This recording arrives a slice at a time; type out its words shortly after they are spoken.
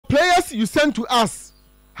players you send to us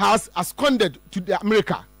has absconded to the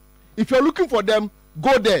America. If you're looking for them,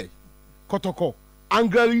 go there. Kotoko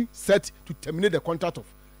angrily set to terminate the contract of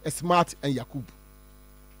Esmat and Yagoub.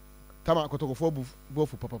 Tama Kotoko for both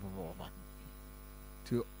for papa.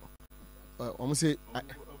 To almost say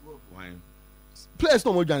players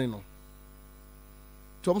no more journey no.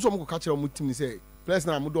 To almost some catch on team say players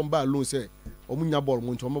na don't buy alone say omunya ball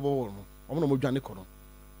mo nto ball no no more journey kono.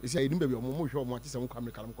 You say you baby omo hwe omo ati say mo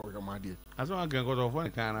America mo ko hwe ma de. Aso an kan Kotoko for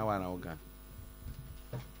kan na wa na oga.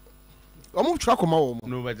 Omo try come out.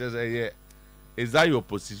 No, but just say yeah. Is that your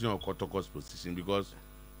position or Kotoko's position? Because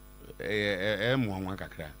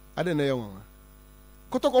kakra. I don't know.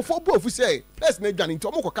 Kotoko for both say players na Johnny to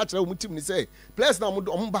omo ko catch o team ni say players na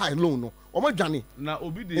omo buy loan no. Omo Johnny. Na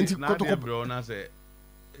obi de na de bro na say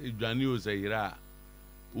Johnny o say ira.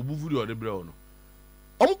 Obufuri o de bro no.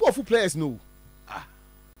 Omo both players no. Ah.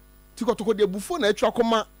 Ti Kotoko de bufo na etwa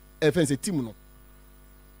koma fence team no.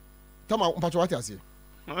 Tama mpacho what you say?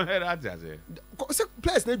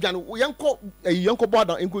 Players na Johnny yanko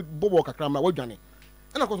border enko bobo kakra ma wa Johnny.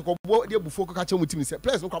 And I got to go there before catch him team say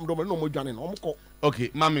players no come do no more Johnny no ko. Okay,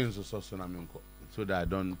 mami so na me nko. So that I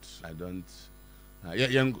don't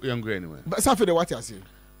young anyway. But some for what you say.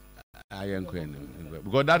 I young anyway.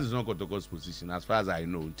 Because that is not Kotoko's position as far as I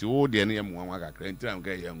know. Till all the name one kakra until I'm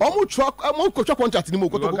get young. Omo truck contract ni mo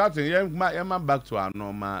Kotoko. Captain, young back to our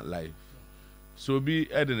normal life. So be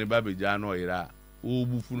Eden e Babija no ira.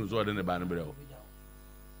 Obufu so de ne ba ne bre o.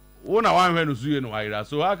 Wo na wan hwe no suye no ira.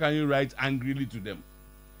 So how can you write angrily to them?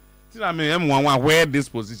 I mean, where this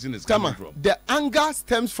position is coming from. The anger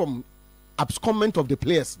stems from abscondment of the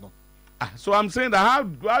players, no. So I'm saying that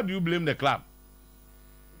how do you blame the club?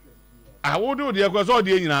 I would do the question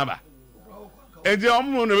the number. And the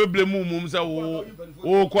never blame mum say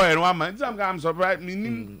oh quiet one man. I'm surprised.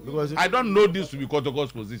 Meaning I don't know this to be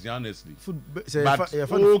Kotoko's position, honestly. But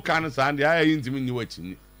who can stand the higher intimate you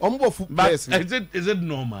watching? But is it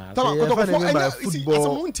normal?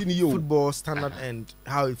 Football standard and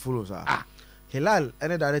how it follows. Hilal,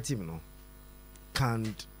 any other team, no,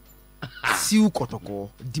 can't sue Kotoko,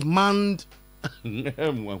 demand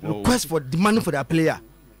request for demanding for their player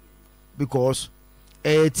because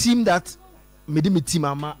a team that made him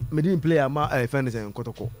player fans and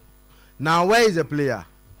Kotoko. Now where is the player?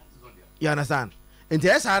 You understand? And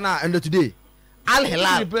the end of today. Al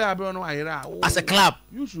Hilal as a club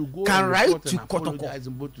can write to Kotoko.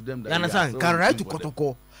 You understand? Can write to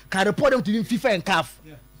Kotoko. Can report them to the FIFA and CAF.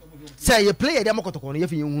 Say you play them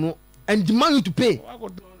Kotoko and demand you to pay.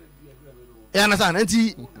 You understand?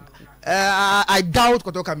 And I doubt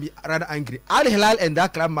Kotoko can be rather angry. Al Hilal and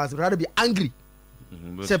that club must rather be angry.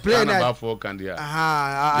 Say play about 4 candidates.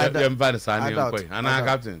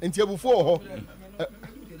 Captain. Until before.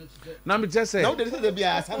 Now me just say.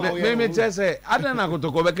 Me just say. I don't know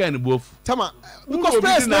Kotoko beka any both. Tama. Because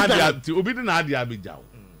players Obi di na adi abija.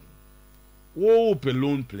 Oh, a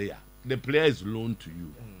loan player. The player is loaned to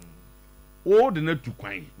you. Oh, the net to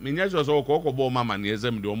kwan. Me nya so so ko ball mama na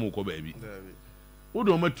ezem de omo ko baby. Wo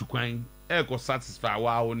do omo to kwan. E ko satisfy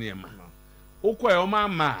wa wo ne ma. Wo ko e o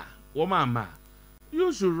mama.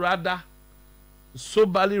 You should rather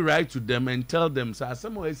soberly write to them and tell them say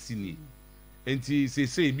asemo asini. Enti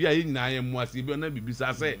say bia yin na yem muase bi na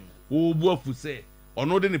bibisa say wo bu afu say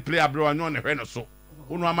ono de ne player bro anyo ne hwe no so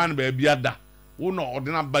wono ama ne ba bia da wono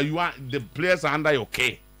ordinary ba you are the players are under your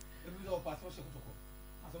care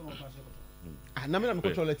na me na me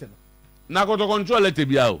control letter na go to control letter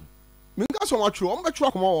bia o me nka so watro o be tro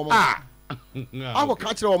akoma wo mo I go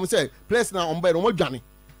catch them say players na on be no mo dwane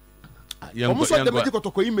almost the medical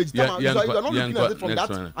Kotoko image you are not looking at it from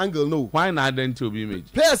that angle no why na identity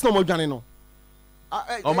image players no mo dwane no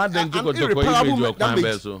o ma den to image o kwan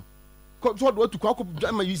be so what to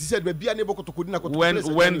you said we be able to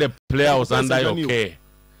when the player was under your care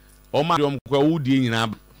o ma dem kwa udi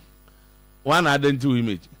nyina one identity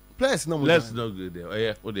image players no mo let's not go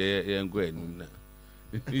there o de go enu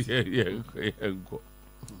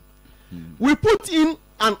we put in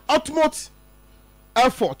an utmost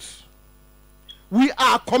effort. We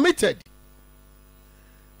are committed.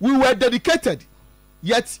 We were dedicated,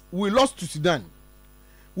 yet we lost to Sudan.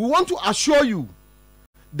 We want to assure you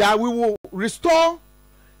that we will restore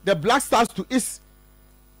the Black Stars to its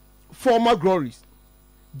former glories.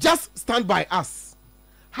 Just stand by us.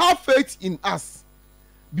 Have faith in us,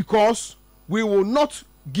 because we will not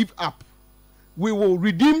give up. We will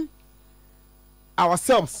redeem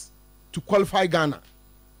ourselves to qualify Ghana.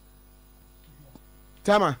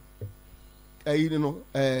 Tama. You know,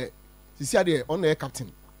 this year on the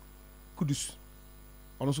captain, Kudus,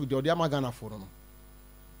 also the Odiama Ghana for no.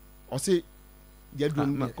 Or say, They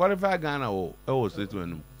don't qualify Ghana or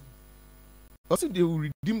statement. Also, they will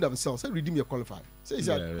redeem themselves. Say redeem your qualify. Say it's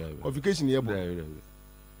a qualification here.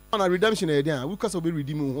 On a redemption idea, we can be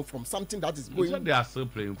redeeming from something that is going. So they are still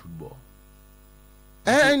playing football.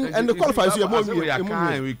 And the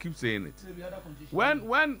qualifiers we keep saying it. When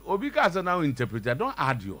Obika has now interpreted, don't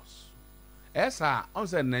add yours. Esa on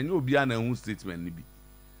said Nanyo be an own statement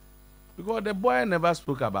because the boy never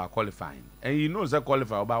spoke about qualifying, and he knows that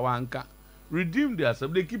qualify about one can redeem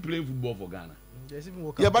themselves. They keep playing football for Ghana.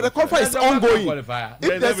 Yeah, but the qualifier is ongoing.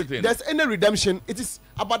 If there's any redemption, it is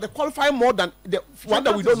about the qualifier more than the one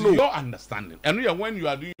that we don't know. Your understanding, and when you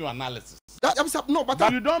are doing your analysis,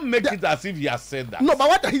 but you don't make it as if he has said that. No, but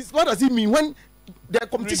what does it mean when the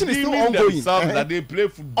competition is still ongoing? That they play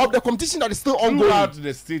football. Of the competition that is still ongoing. Throughout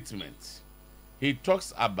the statement, he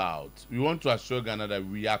talks about we want to assure Ghana that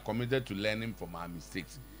we are committed to learning from our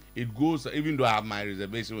mistakes. It goes, even though I have my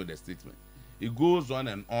reservation with the statement. It goes on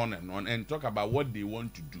and on and on and talk about what they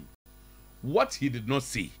want to do. What he did not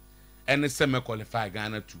say, and it's semi-qualify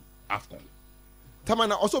Ghana to AFCON.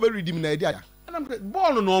 Tamana also very redeeming idea. And I'm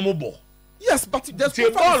ball on normal ball. Yes, but there's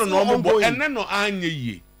ball on normal ball, and then no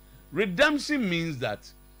anye. Redemption means that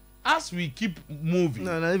as we keep moving,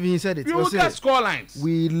 no, he said it. We will get score lines.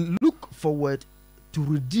 We look forward to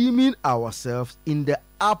redeeming ourselves in the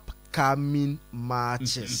upcoming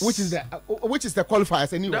matches. Which is the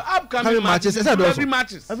qualifiers anyway. The upcoming matches. Every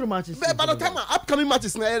matches. By the time upcoming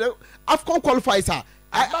matches, AFCON qualifiers are.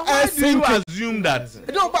 Why do you assume that?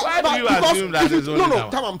 No, why do you assume that is only now?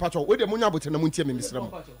 Tamam Pacho. Wait, the munya button muntie me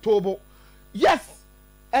Mr. Tobo. Yes.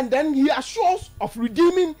 And then he assures of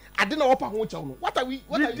redeeming. I don't know what are we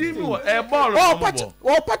redeeming a ball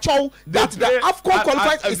or Pacho that the AFCON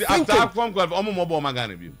qualifiers is thinking. AFCON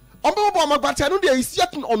qualifiers but I know there is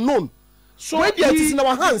yet unknown. So when it is in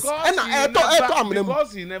our hands,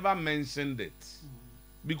 because he never mentioned it.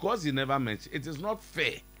 Because he never mentioned it is not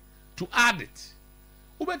fair to add it.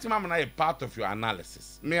 Ubetimam a part of your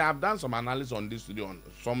analysis. May I have done some analysis on this studio on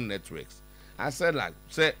some networks. I said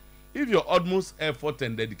if your utmost effort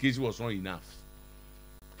and dedication was not enough,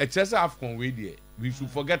 we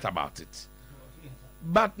should forget about it.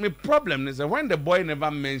 But my problem is that when the boy never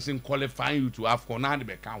mentioned qualifying you to AFCON, now they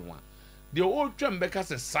become one. The old Trembeka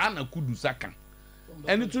says, "Son, I could do second,"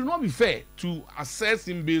 and it will not be fair to assess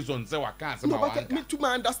him based on say what can't. No, but to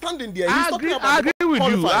my understanding, there, I agree with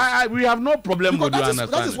you. We have no problem with your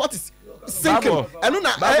understanding. That is what is sinking.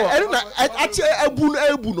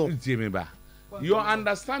 Your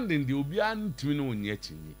understanding, there will be an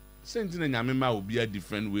will be a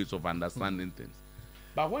different ways of understanding things.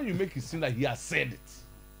 But when you make it seem like he has said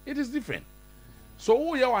it is different.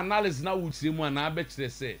 So your analysis now would say one I bet they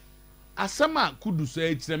say Asama could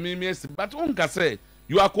say it's a meme, but Unka say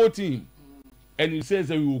you are quoting him and he says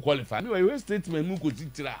that we will qualify. Anyway, your statement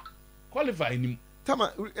qualify him.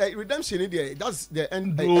 Tama redemption that's the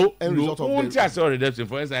end result of the redemption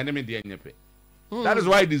for us enemy the That is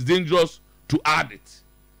why it is dangerous to add it.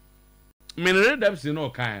 Redemption no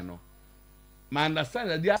kind no. I understand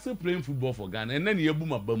that they are still playing football for Ghana, and then we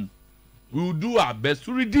will do our best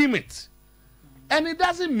to redeem it. And it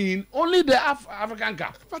doesn't mean only the African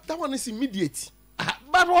Cup. But that one is immediate.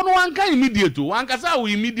 But one can immediate too. One can say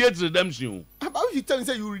we immediate redemption. But if you tell me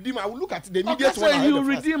say you redeem, I will look at the immediate one. You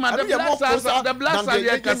redeem, and the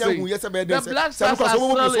Black Stars are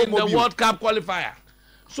still in the World Cup qualifier.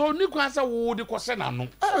 So Nikwasa will the question no.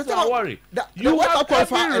 Don't worry. You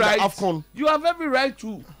have every right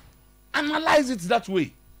to analyze it that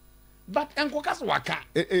way. But Enkokas waka.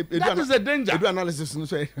 That is the danger. Do analysis.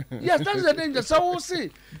 Yes, that is the danger. So we'll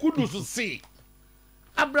see. Good to see.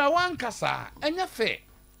 Abrawan Kasa, and you're fair.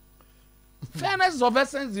 Fairness of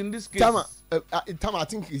essence in this case. Tama, I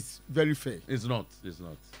think it's very fair. It's not.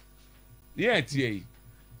 Yeah, TA.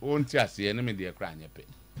 Won't you see enemy dear crying?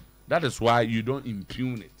 That is why you don't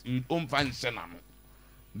impugn it. You don't find Senamo.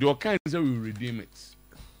 The Okan say we redeem it.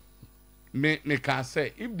 Me can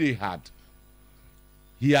say if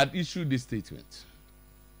he had issued this statement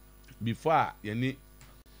before you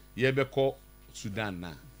call Sudan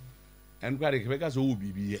now, and Quebec will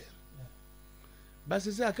be here. But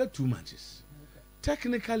they say I got 2 matches.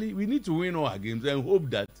 Technically, we need to win all our games and hope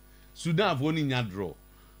that Sudan have won in a draw.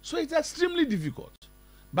 So it's extremely difficult.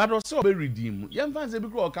 But also be redeemed. Young fans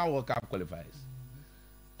because World Cup qualifiers.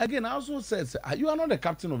 Again, I also said you are not the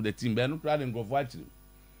captain of the team, but I'm not proud and go for you.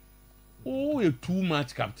 Oh, a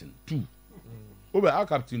 2-match captain. 2. Oh, but our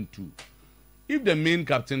captain 2. If the main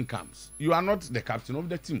captain comes, you are not the captain of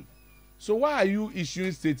the team. So why are you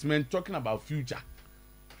issuing statement talking about future?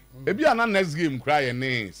 Maybe an next game cry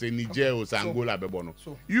and say Niger or Angola bebono.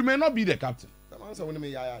 You may not be the captain. Me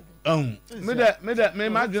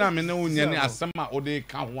imagine me no nya ne asem a ode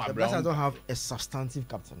ka ho The Blasters don't have a substantive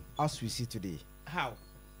captain as we see today. How?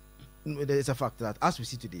 It's a fact that as we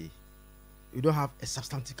see today, we don't have a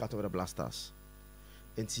substantive captain of the Blasters.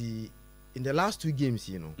 And see, in the last 2 games,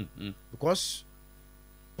 you know, because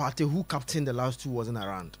Partey, who captained the last 2, wasn't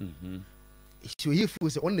around. So he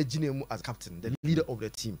was on the Genius as captain, the leader of the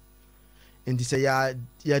team. And they say,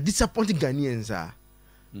 yeah, disappointing Ghanaians are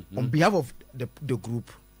on behalf of the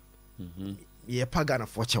group. Yeah, Pagana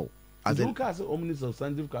for Chow. As a look as omni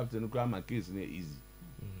substantive captain, my case is easy.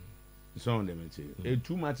 So on them,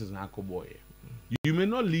 too much is an boy. You may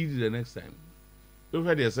not lead the next time. You've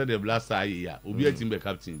heard they said the Blaster year will be a team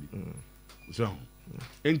captain. So,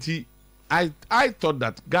 and I thought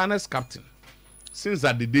that Ghana's captain, since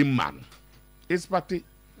at the day man, is party,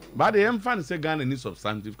 but the fan say Ghana needs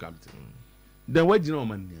substantive captain. Then what do you know,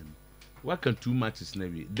 man? What can 2 matches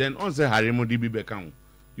never? Then on say Harimo DB Beckham,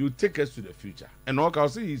 you take us to the future. And all I'll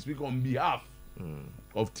say he speak on behalf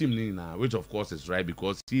of Team Nina, which of course is right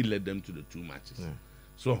because he led them to the 2 matches.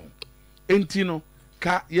 So, Entino,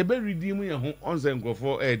 you be redeem your home on Zenko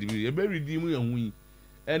for you be redeem your win,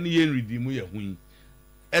 and you redeem your win.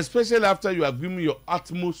 Especially after you have given your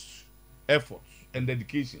utmost efforts and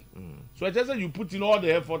dedication. So I just say you put in all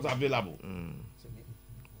the efforts available.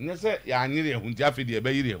 You say, yeah, I need a hunter the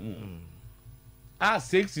baby.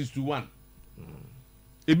 6-1.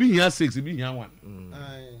 It be here 6, it be here 1.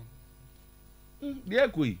 Yeah,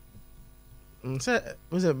 kui. Say,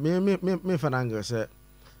 me Fananga say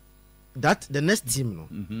that the next team, no,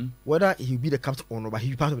 whether he be the captain or not, but he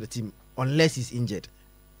be part of the team unless he's injured.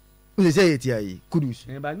 They say it here, Kudus.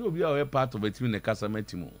 But you be a part of a team in the Casame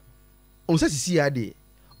team. On says CID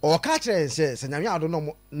or catcher says, and I don't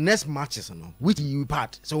know next matches, no, which you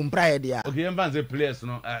part. So prior there. Okay, and the players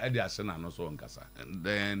no at the Arsenal no so on Casa. And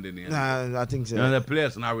then I think so. The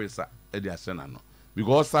players now is at the Arsenal no.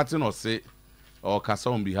 Because starting or say or Casa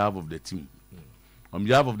on behalf of the team. On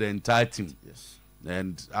behalf of the entire team. Yes.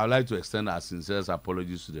 And I would like to extend our sincere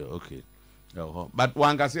apologies to the okay. But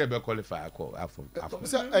one can say about qualify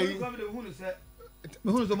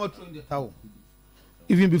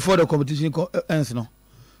even before the competition ends, no,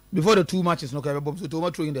 before the 2 matches, no, so too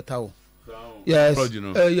much in the towel. Yes,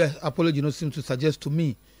 yes, apology no seems to suggest to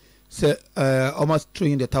me, say, almost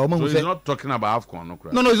throwing the towel. So he's not talking about AFCON,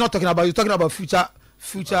 no, he's not talking about. He's talking about future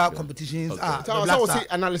competitions. So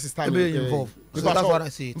analysis time involved. So that's what I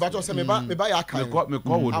say. But also me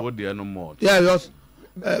call would there no more. Yeah, yes.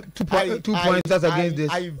 2 points that's against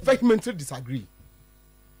this. I vehemently disagree.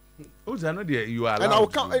 You are and I'll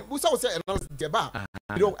come. And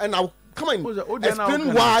I'll come and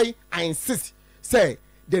explain why I insist. Say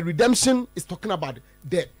the redemption is talking about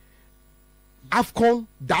the AFCON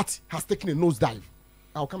that has taken a nosedive.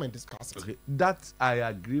 I'll come and discuss it. Okay, that I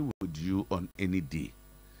agree with you on any day.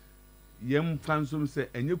 Yem fansum say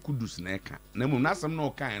enye kudus na eka na mum na asem na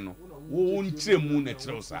o kan no wo nkyere mu na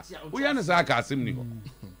kyerɛ sa wo ya ne sa ka asem ni ho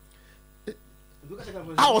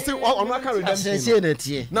I will say on my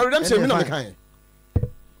redemption. Now redemption, me no kind.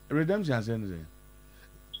 Redemption is anything.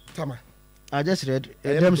 Tama. I just read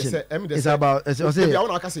redemption is about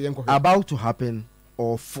about to happen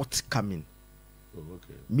or forthcoming. Oh,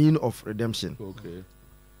 okay. Mean of redemption. Okay.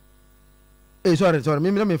 Hey, sorry.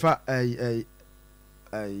 Me fa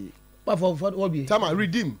But for what be? Tama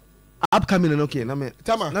redeem. Upcoming and okay. Na me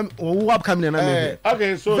Tama. Na upcoming and me.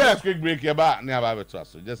 Okay, so just quick break here back. Near about to us.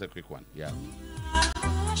 So just a quick one. Yeah.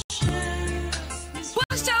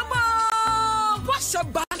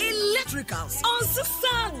 Electricals on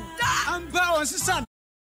Susan and Power Susan.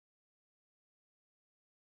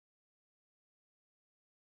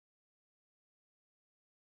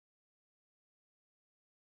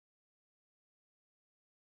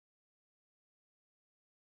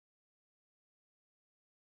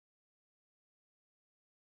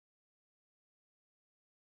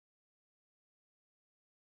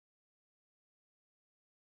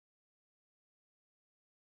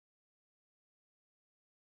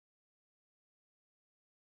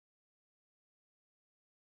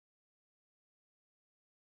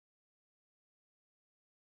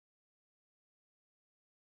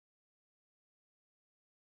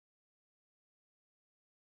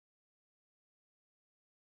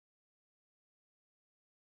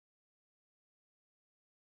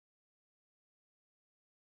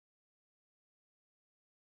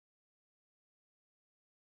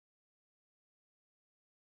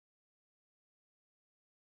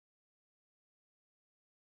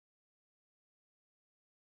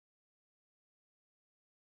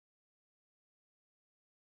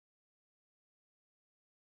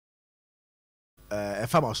 A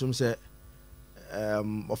farmer assume say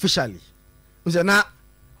officially. Now,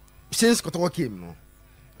 since Kotoko came, no,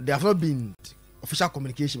 there have not been official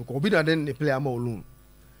communication because we didn't play more alone.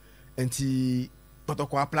 And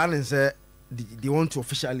Kotoko are planning say they want to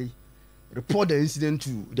officially report the incident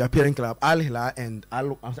to their parent club Al Hilal and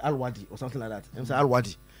Al Wadi or something like that. I'm saying Al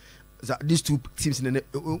Wadi. These two teams in the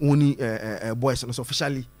only boys and so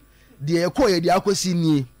officially they acquire the aqua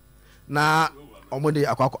senior na omode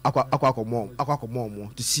aqua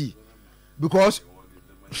mom to see because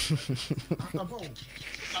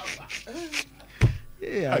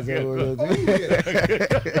yeah,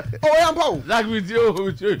 oh yeah, Paul. Like with you.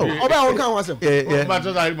 Oh, I can't was him. Yeah. But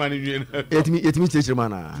I money. It me teacher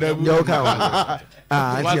man. You can.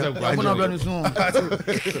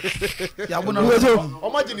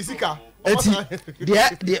 Imagine Sika.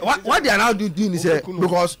 What they are now doing is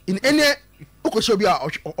because in any Okoshobi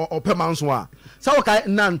or Perman's one. So okay,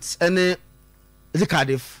 Nantes and is it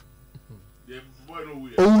Cardiff?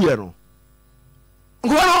 Oh yeah no.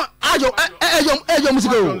 Go on, ajo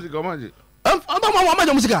music.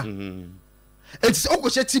 It's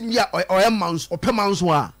Okoshe team here or months or Perman's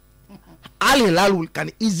one. Al Hilal can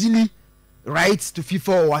easily write to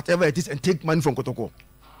FIFA or whatever it is and take money from Kotoko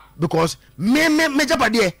because me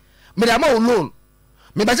Japade me am alone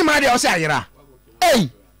me baji ma dey say ayira hey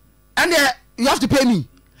and you have to pay me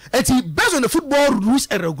and based on the football rules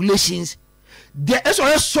and regulations there is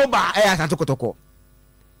always sober Asante Kotoko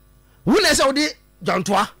who na say odi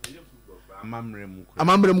jantoa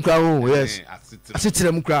amamrem kra ho yes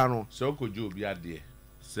asitirem kra no so ko jo obi ade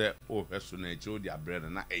say o hweso na eche odi abrɛ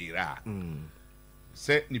na ayira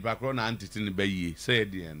say nipa kro na antiti ne bayi say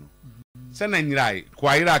de no say na nyirai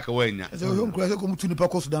kwa ayira ka wanya say o hom kra say ko mutu nipa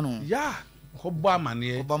ko Sudan no ya ko ba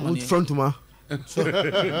mane front ma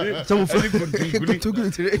some guni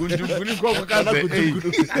ko ka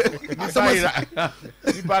say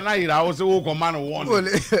nipa na ayira o say o ko man won I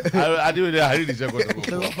do the hari di say ko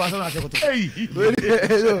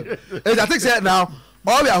I think say now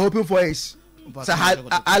all we are hoping for is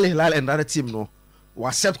Al Hilal and other team no will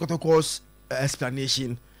accept Kotoko's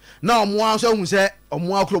explanation. Now mo so hu say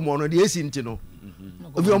omo akromo no de esi nti no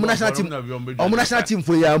obi omo national team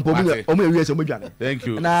for ya omo ewie so mo dwane. Thank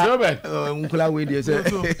you. Na nkula we dey say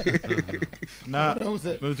na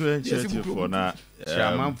me to initiative for na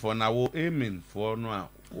chairman for na wo aiming for no a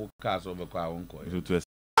wo cast over kwa won ko to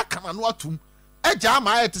Kana no atum eja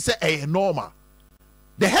ma it say eh normal.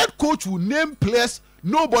 The head coach will name players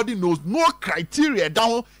nobody knows, no criteria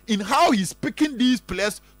down in how he's picking these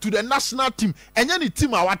players to the national team. And any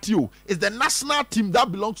team awatio is the national team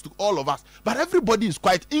that belongs to all of us. But everybody is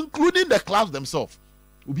quiet, including the clubs themselves.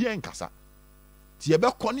 Ubi enkasa. Ti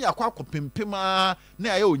ebe koni akwa kopempema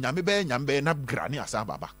na aye onyame na grani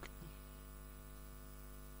asaba back.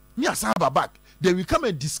 Ni asaba back. Then we come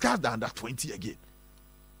and discuss the under 20 again.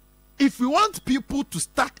 If we want people to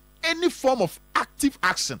start any form of active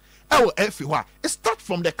action, it starts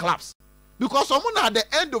from the clubs. Because someone at the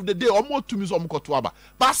end of the day, almost to me,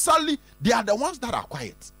 but sadly, they are the ones that are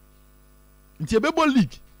quiet. In the Bebo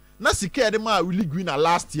League, Nasike Adema league winner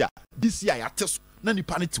last year, this year, I test Nani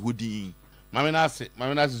Panit Woody.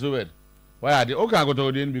 Maminasi so why are they okay? Go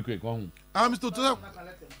to the be quick. I'm still to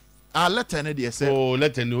let any say. Oh,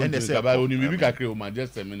 let any about only we can create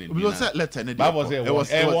just a minute. We don't say let any. It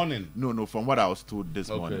was a warning. No, from what I was told this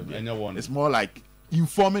morning. Warning. It's more like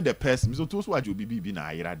informing the person. So to what you be na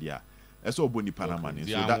ayira dia. Eso boni Panama ni.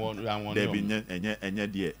 So that there be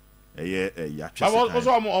enye dia. Ya twese.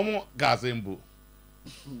 Also omo gas embo.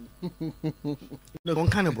 No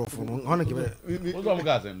kind of bro for no. Ono give. Also omo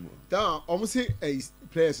gas embo. Da omo say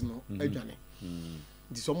players no adwane.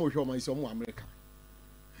 Di so mo hwe omo iso mo America.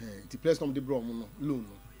 The players come the bro no loan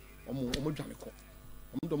no omo dwane ko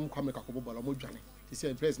omo dom kwa America ko bobala omo dwane. He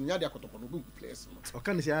said players nya dia Kotoko no go players no. O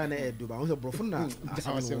kan say na edo ba o bro for na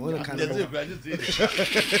ono kan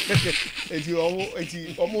eti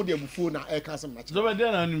omo de bufu na e kan some match. So we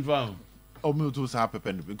dey na nim fam. Omo to say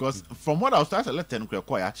happen because from what I was starting to let ten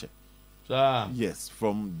ko ya che. Yes,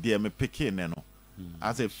 from there me picking no.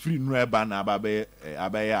 As a free no eba na ababe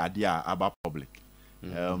adia aba public.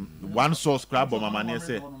 One source crab on my man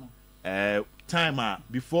say time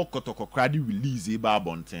before Kotoko Kradi release Eba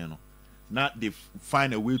Bonteno. Now they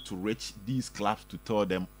find a way to reach these clubs to tell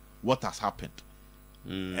them what has happened.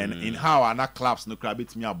 And in how other clubs no crab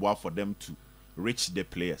it me aboa for them to reach the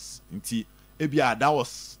players. Until that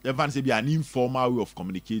was an informal way of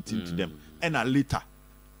communicating to them. And later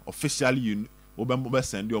officially you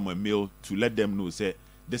send them a mail to let them know say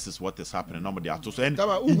this is what is happening. Nobody at all. So in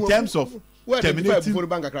terms of terminating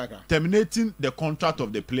the contract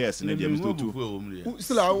of the players in the games too.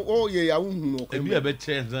 Still, oh yeah,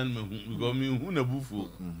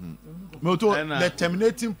 the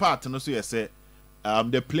terminating part, and also you say,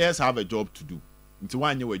 the players have a job to do. Into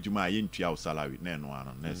 1 year where you might in salary, no one,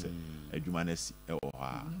 a humanist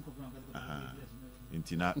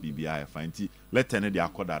into not BBI find let tenant the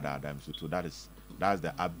accorda so that's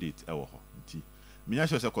the update.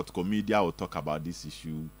 Minyasho say Kotoko media will talk about this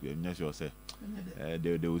issue. Minyasho say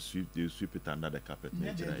they will sweep it under the carpet.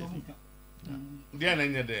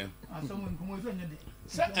 There.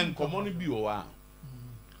 And common be over.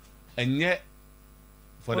 And yet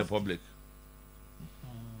for the public.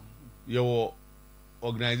 Your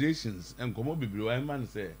organizations and common be man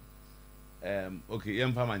say okay,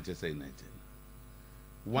 young for Manchester United.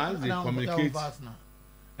 Once they communicate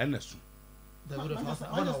and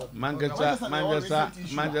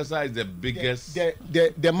Manchester is the biggest.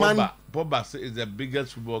 The man Pogba is the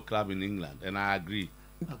biggest football club in England, and I agree.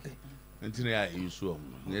 Okay.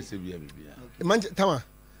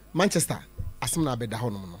 Manchester, asemna be da ho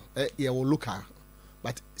no. Ye will look at,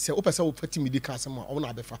 but say o person will put me the castle on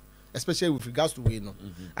abefa, especially with regards to we no.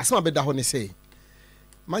 Asemna be da ho ne say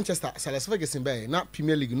Manchester, Sir Ferguson be na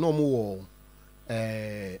Premier League no more.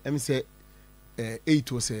 Let me say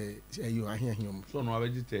 8 was you are here. So no, I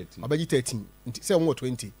 13. Say more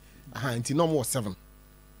 20. Until no more 7.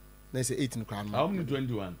 They say 18 crown. How many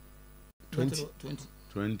 21? 20.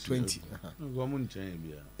 20.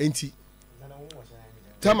 Enti.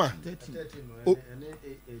 Tama.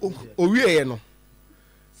 O wie no.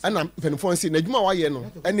 Ana penfon say na djuma wa ye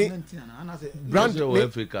no. Any brand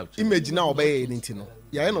image na obey enti no.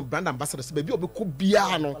 Ya ye no brand ambassador se be obekọ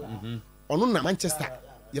bia no. Ono na Manchester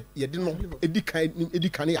ye de no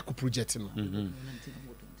edikan yakọ project no.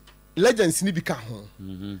 Legends ni bi ka ho.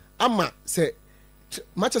 Ama say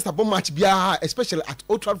Manchester bon match bia especially at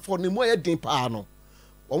Old Trafford ni mo ye den pa no.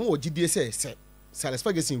 Omo wo gidie say Sir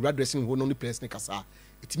Ferguson red dressing ho no ni players ni kasa.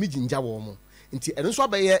 Etimi ginja wo mo. Nti eno so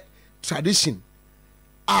abaye tradition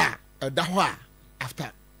da ho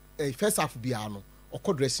after first half bia no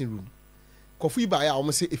okọ dressing room. Kofu iba ya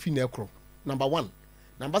omo say efi na ekro. Number 1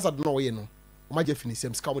 na ambassador no we no o ma je finish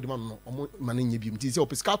sem ska mo de man no o mo mane nya bi mti se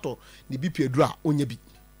opiskato ni bi pedro a onya bi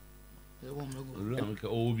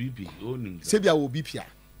o BP o nim se bia o BP a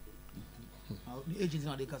the agents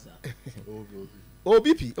na dey kasa o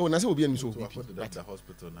BP o na se obi anu so BP at the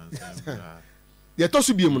hospital na ye to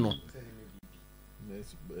so biem no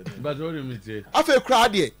but what do you say afa kra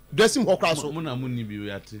de dressing ho kra so mo na mo ni bi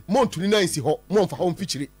we ate mo ntuni na nsi ho mo mfa ho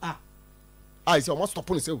mfichiri say o mo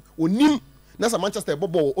stop on say onim na Manchester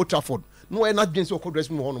bobo Old Trafford no we not against your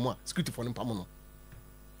dressing ho no mo security for mpam no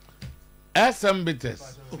SM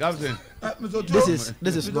Bitters Captain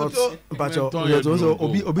this is not Mpacho also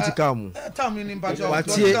obi tikamu time ni Mpacho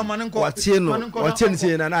watie no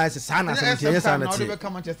say na say sana say tie sana tie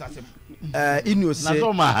inu say na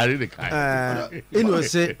so ma hari the kind inu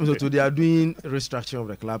say so they are doing restructuring of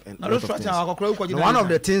the club and one of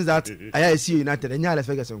the things that I see United and Alex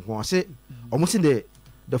Ferguson ko say almost in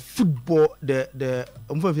the football the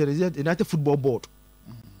United football board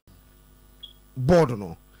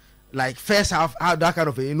no like first half how that kind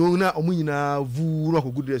of na omunyina vu no ko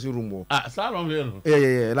good dressing room salon here no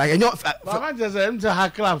yeah like enyo Manchester empty her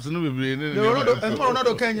clubs no be ni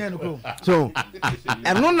Ronaldo Kenya no so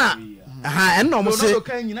eno na eno mo say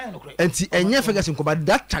enti enye Ferguson ko but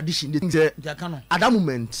that tradition the at that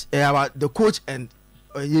moment about the coach and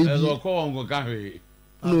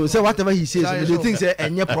no say whatever he says they think say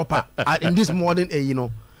enye proper in this modern you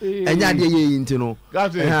know enya de ye yinti no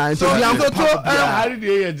so bi am to hari de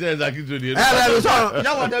ye je zakito de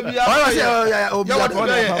ya wada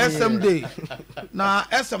bia SM day na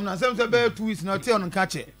SM na sem say be 2 weeks na tell on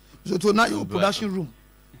catch so to na your production room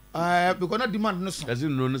because na demand no so as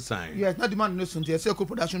in no sign yes na demand no so say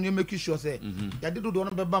production you make sure say ya de do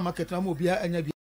no be ba market na mo bia enya